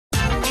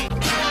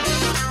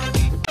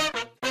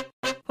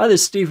Hi,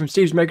 this is Steve from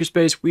Steve's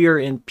Makerspace. We are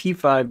in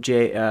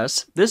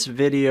p5.js. This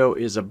video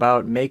is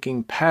about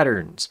making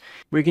patterns.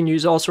 We can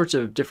use all sorts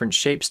of different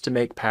shapes to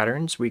make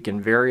patterns. We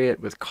can vary it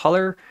with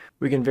color.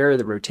 We can vary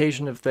the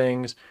rotation of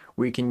things.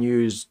 We can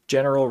use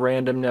general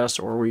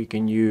randomness, or we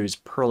can use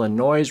Perlin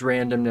noise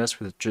randomness,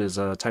 which is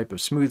a type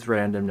of smooth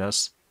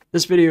randomness.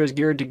 This video is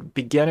geared to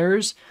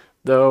beginners,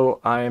 though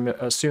I'm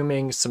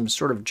assuming some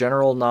sort of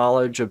general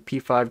knowledge of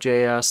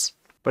p5.js.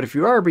 But if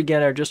you are a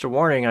beginner, just a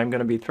warning, I'm going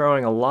to be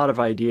throwing a lot of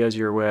ideas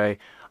your way.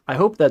 I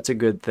hope that's a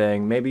good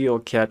thing. Maybe you'll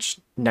catch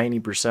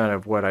 90%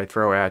 of what I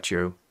throw at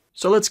you.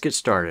 So let's get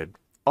started.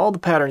 All the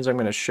patterns I'm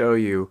going to show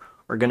you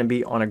are going to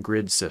be on a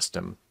grid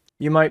system.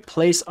 You might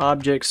place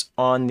objects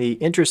on the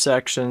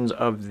intersections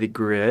of the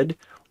grid,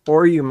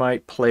 or you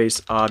might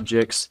place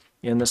objects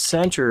in the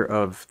center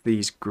of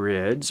these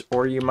grids,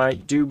 or you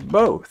might do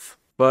both.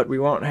 But we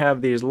won't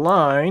have these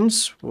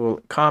lines.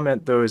 We'll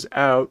comment those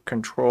out,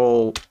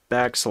 control \.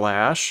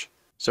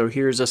 So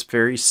here's this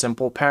very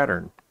simple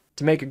pattern.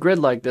 To make a grid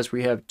like this,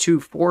 we have two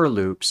for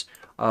loops,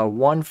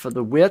 one for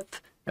the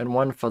width and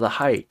one for the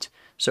height.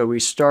 So we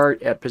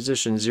start at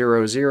position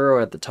 0,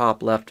 0 at the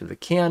top left of the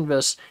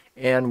canvas,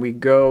 and we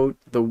go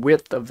the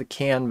width of the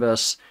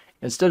canvas.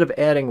 Instead of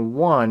adding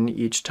 1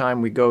 each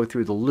time we go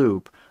through the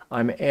loop,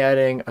 I'm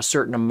adding a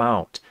certain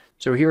amount.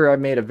 So here I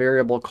made a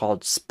variable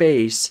called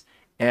space,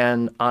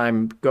 and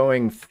I'm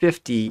going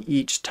 50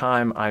 each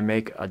time I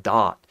make a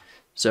dot.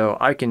 So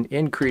I can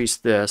increase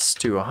this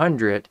to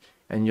 100,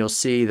 and you'll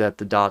see that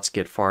the dots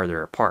get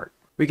farther apart.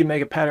 We can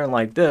make a pattern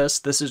like this.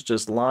 This is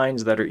just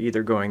lines that are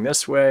either going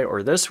this way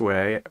or this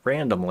way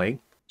randomly.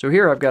 So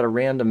here I've got a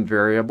random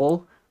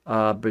variable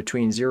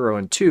between 0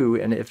 and 2,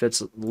 and if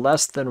it's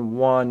less than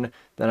 1,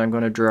 then I'm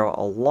going to draw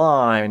a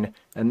line,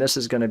 and this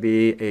is going to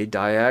be a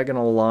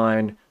diagonal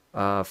line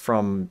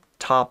from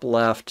top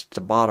left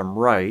to bottom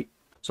right.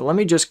 So let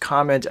me just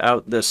comment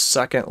out this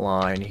second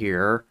line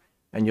here,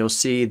 and you'll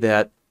see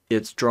that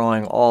it's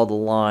drawing all the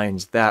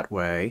lines that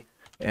way.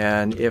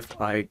 And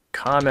if I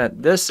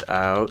comment this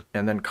out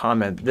and then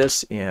comment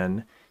this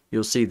in,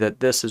 you'll see that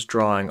this is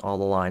drawing all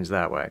the lines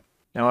that way.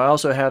 Now I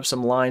also have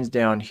some lines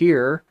down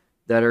here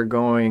that are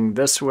going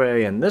this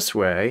way and this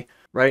way.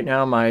 Right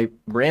now my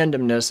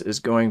randomness is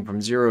going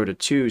from 0 to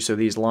 2, so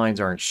these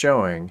lines aren't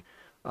showing.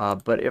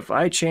 But if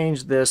I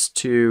change this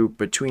to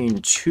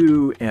between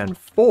 2 and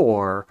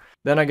 4,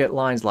 then I get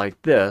lines like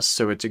this,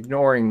 so it's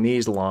ignoring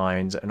these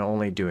lines and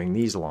only doing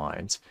these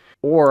lines.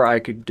 Or I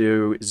could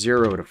do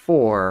 0 to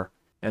 4,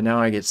 and now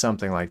I get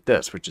something like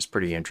this, which is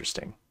pretty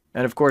interesting.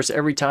 And of course,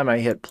 every time I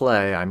hit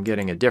play, I'm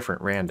getting a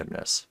different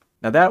randomness.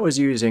 Now that was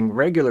using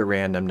regular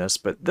randomness,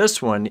 but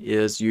this one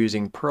is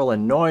using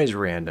Perlin noise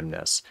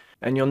randomness.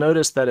 And you'll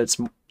notice that it's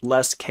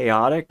less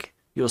chaotic.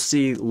 You'll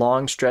see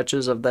long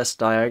stretches of this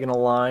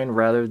diagonal line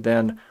rather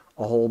than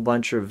a whole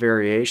bunch of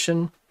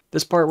variation.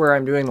 This part where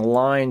I'm doing the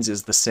lines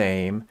is the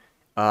same.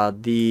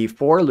 The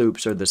for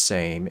loops are the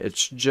same.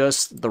 It's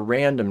just the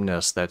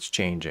randomness that's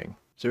changing.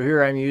 So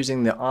here I'm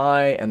using the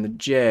I and the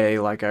J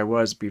like I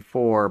was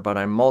before, but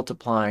I'm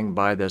multiplying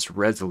by this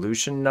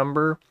resolution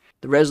number.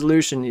 The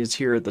resolution is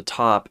here at the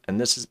top, and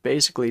this is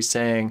basically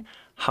saying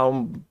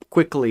how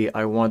quickly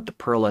I want the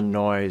Perlin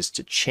noise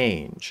to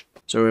change.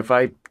 So if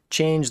I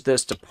change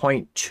this to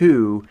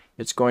 0.2,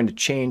 it's going to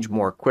change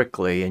more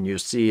quickly, and you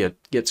see it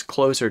gets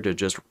closer to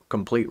just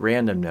complete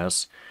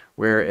randomness.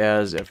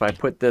 Whereas if I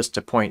put this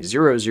to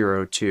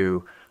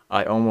 0.002,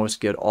 I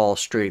almost get all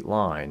straight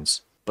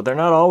lines. But they're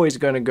not always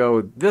going to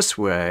go this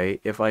way.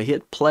 If I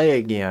hit play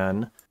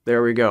again,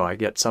 there we go, I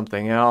get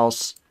something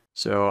else.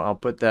 So I'll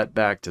put that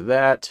back to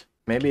that.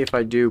 Maybe if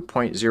I do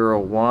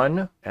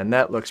 0.01, and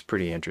that looks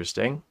pretty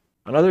interesting.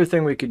 Another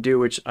thing we could do,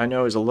 which I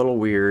know is a little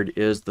weird,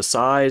 is the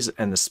size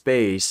and the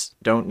space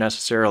don't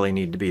necessarily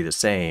need to be the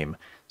same.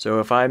 So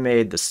if I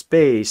made the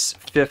space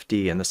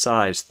 50 and the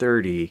size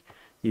 30,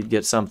 you'd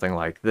get something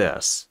like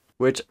this,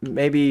 which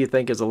maybe you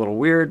think is a little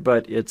weird,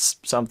 but it's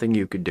something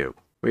you could do.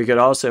 We could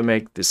also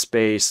make the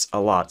space a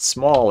lot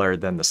smaller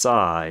than the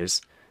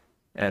size.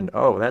 And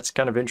oh, that's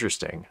kind of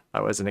interesting. I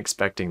wasn't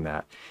expecting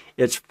that.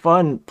 It's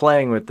fun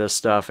playing with this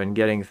stuff and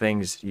getting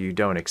things you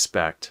don't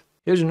expect.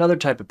 Here's another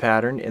type of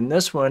pattern. In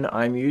this one,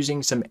 I'm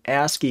using some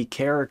ASCII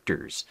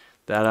characters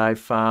that I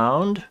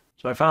found.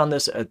 So I found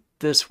this at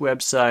this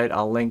website.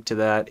 I'll link to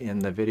that in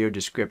the video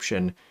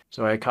description.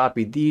 So I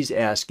copied these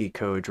ASCII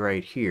codes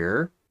right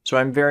here. So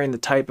I'm varying the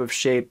type of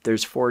shape.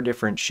 There's 4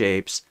 different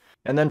shapes.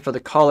 And then for the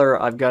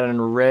color, I've got an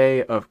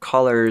array of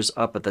colors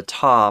up at the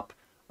top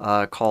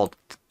called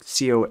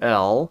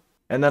COL.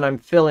 And then I'm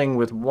filling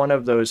with one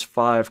of those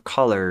 5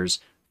 colors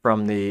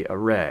from the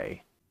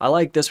array. I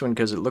like this one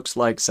because it looks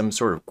like some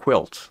sort of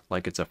quilt,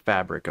 like it's a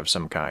fabric of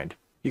some kind.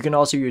 You can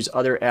also use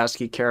other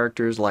ASCII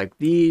characters like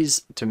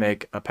these to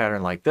make a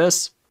pattern like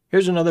this.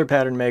 Here's another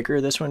pattern maker.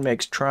 This one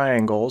makes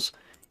triangles.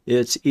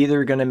 It's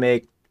either going to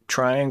make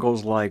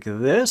triangles like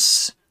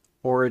this,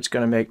 or it's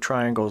going to make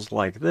triangles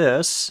like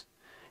this.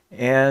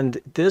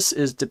 And this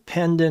is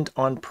dependent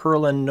on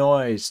Perlin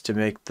noise to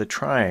make the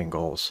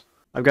triangles.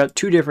 I've got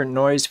two different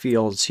noise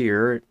fields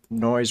here,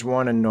 noise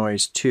 1 and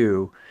noise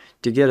 2.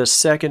 To get a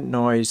second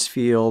noise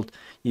field,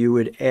 you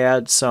would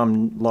add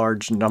some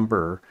large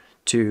number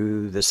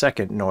to the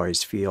second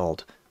noise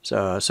field.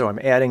 So I'm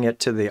adding it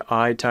to the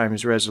I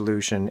times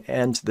resolution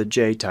and to the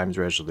J times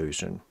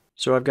resolution.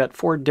 So I've got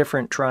 4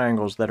 different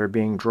triangles that are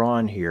being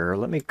drawn here.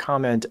 Let me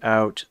comment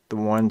out the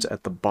ones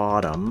at the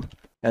bottom.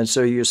 And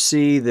so you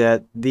see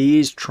that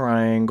these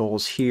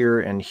triangles here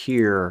and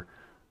here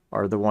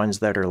are the ones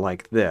that are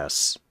like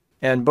this.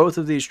 And both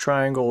of these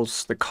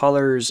triangles, the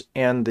colors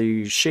and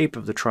the shape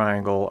of the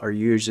triangle are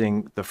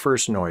using the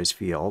first noise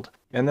field.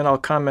 And then I'll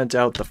comment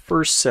out the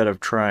first set of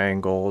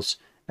triangles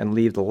and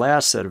leave the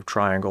last set of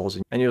triangles.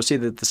 And you'll see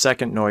that the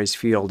second noise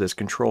field is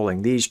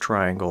controlling these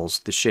triangles,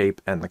 the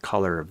shape and the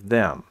color of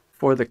them.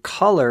 For the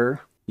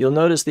color, you'll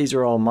notice these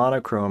are all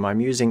monochrome.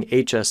 I'm using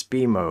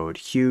HSB mode,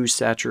 hue,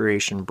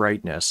 saturation,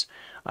 brightness.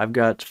 I've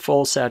got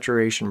full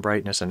saturation,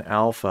 brightness, and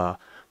alpha,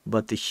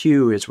 but the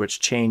hue is what's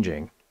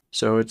changing.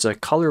 So it's a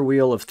color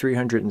wheel of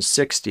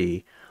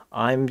 360.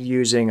 I'm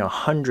using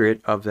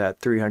 100 of that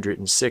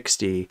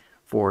 360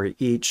 for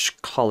each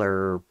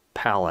color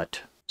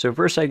palette. So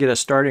first I get a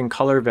starting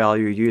color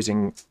value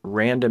using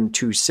random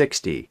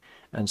 260.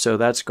 And so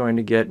that's going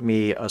to get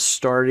me a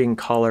starting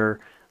color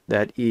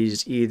that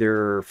is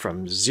either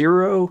from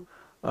 0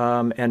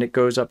 and it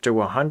goes up to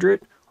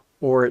 100,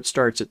 or it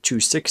starts at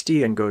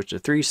 260 and goes to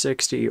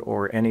 360,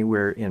 or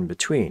anywhere in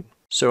between.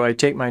 So I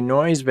take my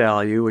noise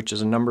value, which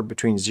is a number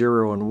between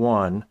 0 and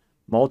 1,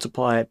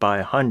 multiply it by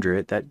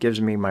 100, that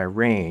gives me my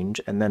range,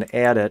 and then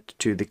add it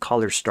to the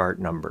color start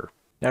number.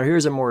 Now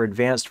here's a more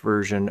advanced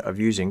version of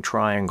using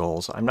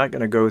triangles. I'm not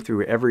going to go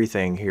through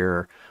everything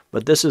here,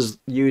 but this is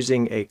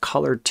using a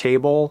color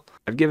table.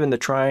 I've given the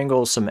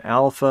triangles some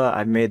alpha,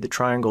 I've made the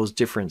triangles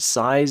different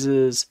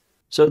sizes.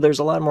 So there's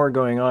a lot more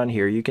going on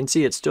here. You can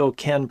see it still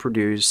can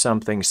produce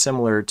something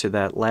similar to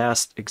that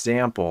last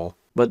example,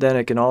 but then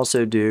it can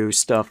also do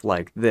stuff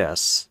like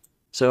this.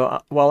 So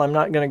while I'm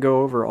not going to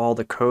go over all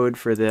the code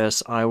for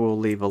this, I will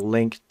leave a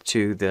link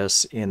to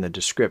this in the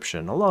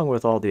description, along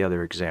with all the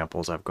other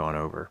examples I've gone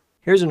over.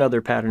 Here's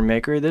another pattern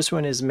maker. This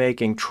one is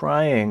making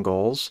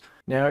triangles.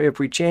 Now if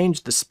we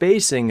change the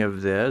spacing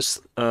of this,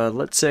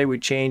 let's say we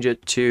change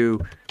it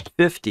to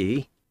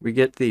 50, we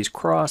get these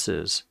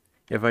crosses.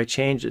 If I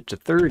change it to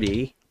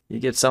 30, you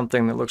get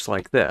something that looks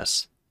like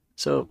this.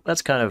 So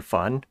that's kind of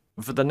fun.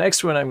 For the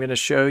next one, I'm going to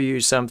show you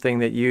something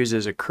that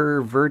uses a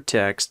curved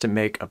vertex to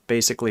make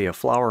basically a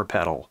flower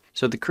petal.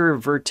 So the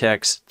curved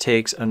vertex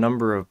takes a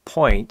number of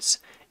points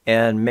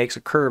and makes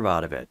a curve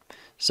out of it.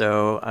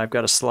 So I've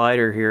got a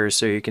slider here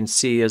so you can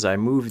see as I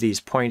move these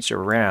points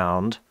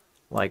around,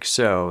 like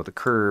so, the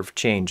curve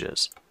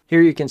changes.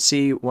 Here you can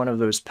see one of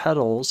those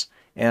petals,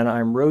 and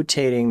I'm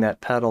rotating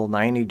that petal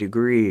 90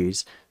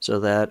 degrees so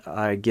that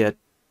I get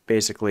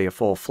basically a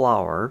full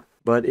flower.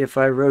 But if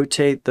I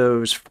rotate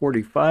those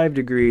 45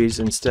 degrees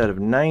instead of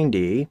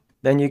 90,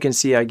 then you can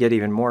see I get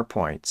even more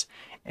points.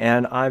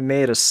 And I've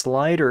made a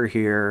slider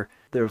here.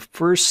 The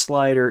first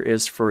slider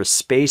is for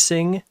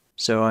spacing,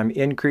 so I'm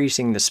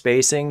increasing the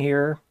spacing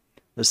here.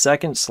 The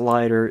second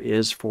slider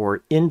is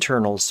for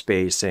internal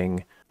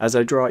spacing. As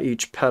I draw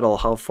each petal,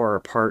 how far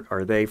apart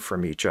are they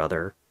from each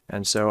other?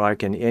 And so I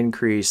can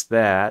increase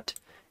that.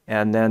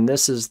 And then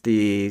this is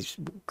the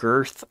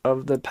girth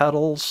of the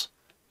petals,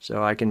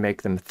 so I can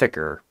make them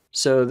thicker.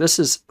 So this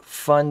is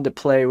fun to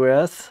play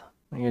with.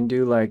 I can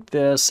do like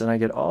this, and I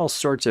get all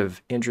sorts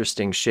of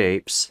interesting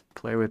shapes.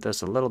 Play with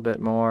this a little bit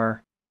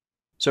more.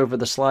 So for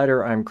the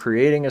slider, I'm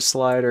creating a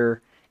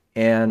slider,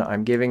 and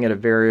I'm giving it a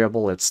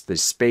variable. It's the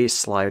space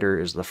slider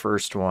is the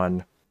first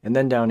one. And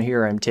then down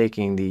here, I'm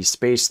taking the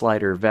space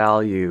slider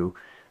value,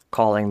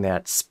 calling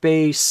that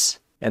space,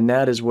 and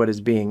that is what is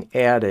being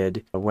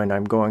added when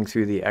I'm going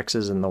through the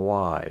x's and the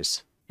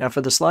y's. Now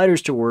for the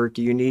sliders to work,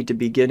 you need to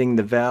be getting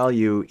the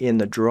value in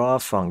the draw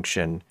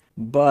function,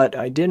 but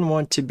I didn't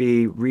want to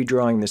be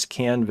redrawing this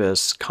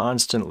canvas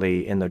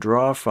constantly in the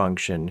draw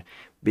function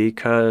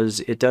because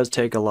it does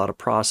take a lot of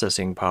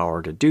processing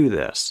power to do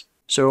this.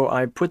 So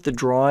I put the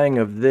drawing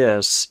of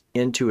this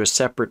into a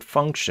separate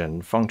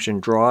function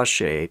draw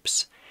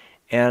shapes,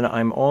 and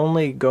I'm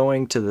only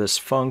going to this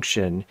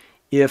function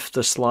if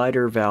the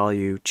slider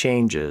value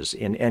changes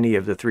in any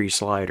of the 3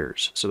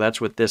 sliders. So that's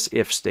what this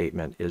if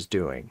statement is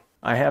doing.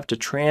 I have to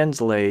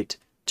translate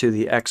to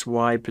the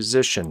XY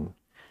position,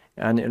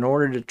 and in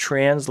order to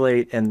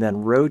translate and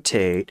then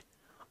rotate,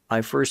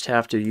 I first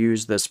have to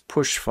use this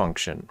push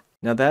function.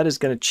 Now that is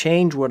going to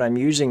change what I'm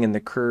using in the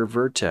curve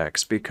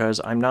vertex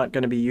because I'm not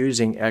going to be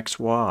using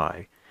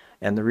XY.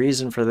 And the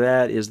reason for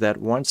that is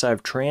that once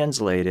I've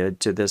translated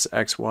to this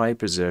XY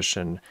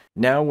position,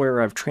 now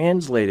where I've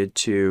translated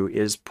to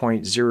is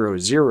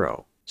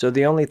 0.00. So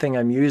the only thing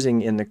I'm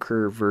using in the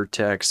curve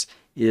vertex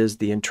is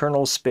the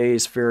internal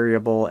space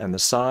variable and the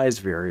size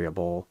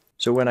variable.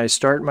 So when I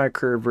start my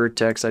curve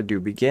vertex, I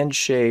do begin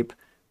shape.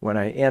 When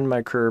I end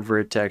my curve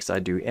vertex, I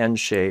do end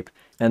shape.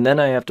 And then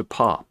I have to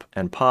pop.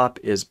 And pop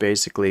is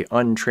basically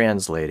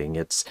untranslating.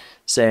 It's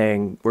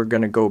saying we're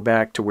going to go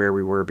back to where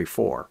we were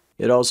before.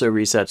 It also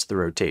resets the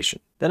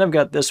rotation. Then I've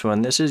got this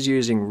one. This is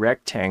using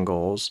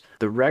rectangles.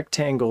 The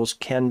rectangles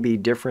can be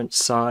different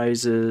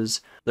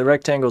sizes. The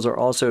rectangles are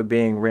also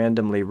being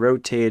randomly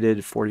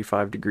rotated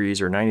 45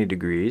 degrees or 90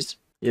 degrees.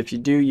 If you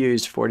do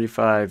use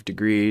 45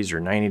 degrees or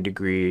 90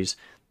 degrees,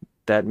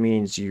 that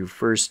means you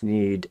first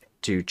need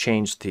to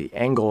change the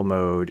angle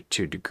mode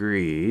to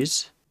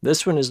degrees.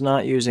 This one is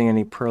not using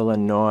any Perlin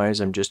noise.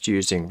 I'm just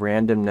using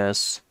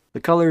randomness. The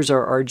colors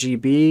are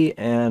RGB,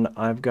 and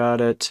I've got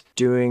it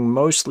doing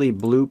mostly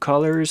blue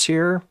colors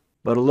here,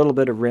 but a little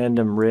bit of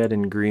random red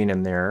and green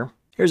in there.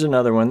 Here's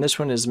another one. This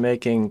one is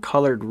making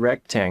colored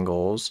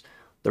rectangles.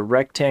 The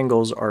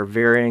rectangles are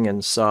varying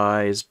in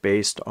size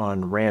based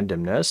on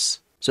randomness.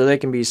 So they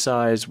can be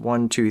size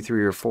 1, 2,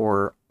 3, or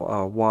 4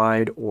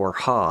 wide or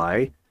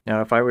high.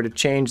 Now if I were to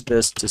change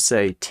this to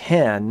say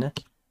 10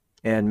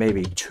 and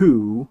maybe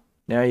 2,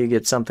 now you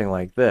get something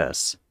like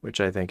this,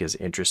 which I think is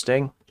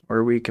interesting.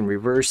 Or we can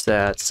reverse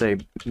that, say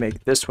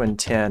make this one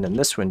 10 and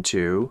this one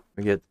 2.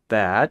 We get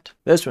that.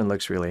 This one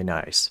looks really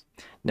nice.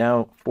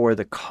 Now for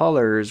the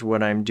colors,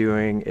 what I'm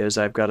doing is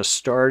I've got a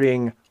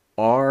starting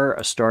R,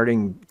 a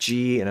starting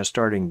G, and a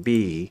starting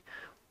B,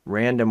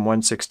 random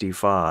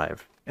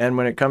 165. And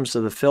when it comes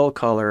to the fill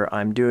color,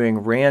 I'm doing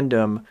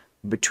random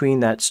between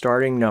that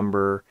starting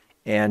number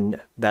and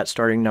that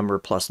starting number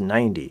plus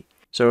 90.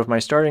 So if my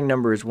starting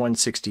number is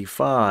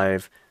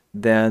 165,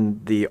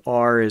 then the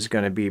R is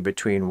going to be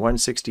between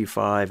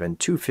 165 and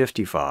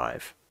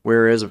 255.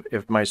 Whereas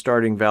if my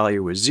starting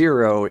value was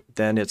 0,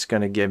 then it's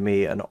going to give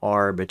me an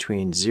R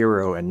between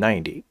 0 and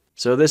 90.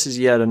 So this is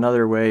yet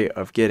another way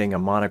of getting a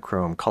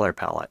monochrome color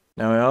palette.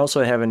 Now I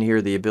also have in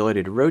here the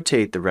ability to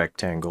rotate the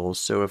rectangles.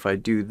 So if I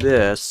do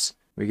this,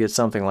 we get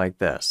something like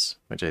this,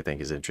 which I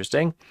think is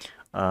interesting.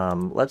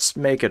 Let's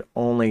make it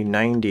only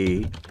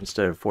 90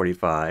 instead of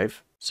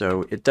 45.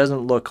 So it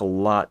doesn't look a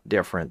lot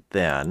different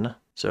then.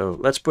 So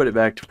let's put it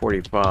back to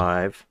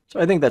 45. So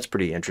I think that's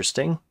pretty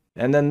interesting.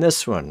 And then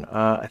this one,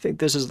 I think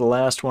this is the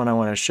last one I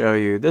want to show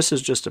you. This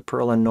is just a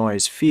Perlin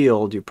noise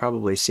field. You've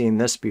probably seen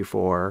this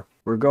before.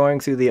 We're going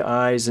through the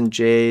I's and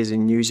J's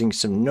and using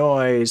some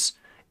noise,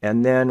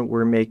 and then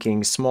we're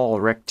making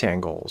small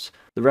rectangles.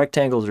 The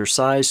rectangles are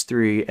size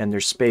 3 and they're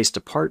spaced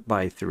apart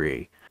by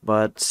 3.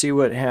 But see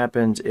what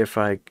happens if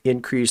I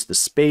increase the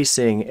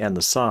spacing and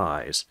the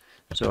size.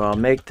 So I'll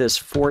make this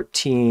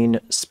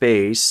 14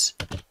 space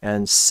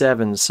and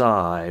 7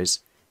 size,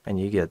 and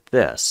you get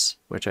this,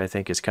 which I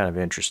think is kind of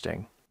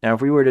interesting. Now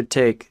if we were to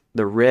take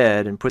the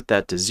red and put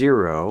that to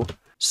 0,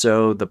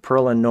 so the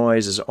Perlin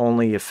noise is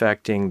only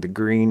affecting the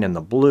green and the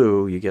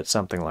blue, you get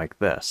something like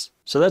this.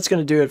 So that's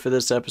going to do it for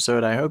this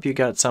episode. I hope you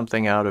got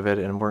something out of it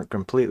and weren't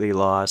completely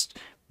lost.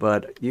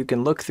 But you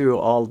can look through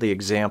all the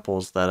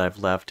examples that I've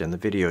left in the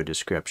video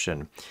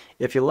description.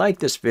 If you like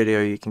this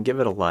video, you can give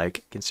it a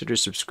like, consider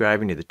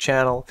subscribing to the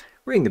channel,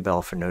 ring the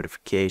bell for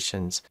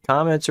notifications.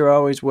 Comments are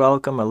always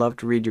welcome. I love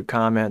to read your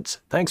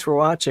comments. Thanks for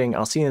watching.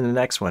 I'll see you in the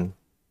next one.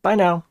 Bye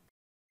now.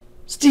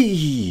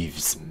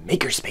 Steve's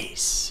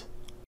Makerspace.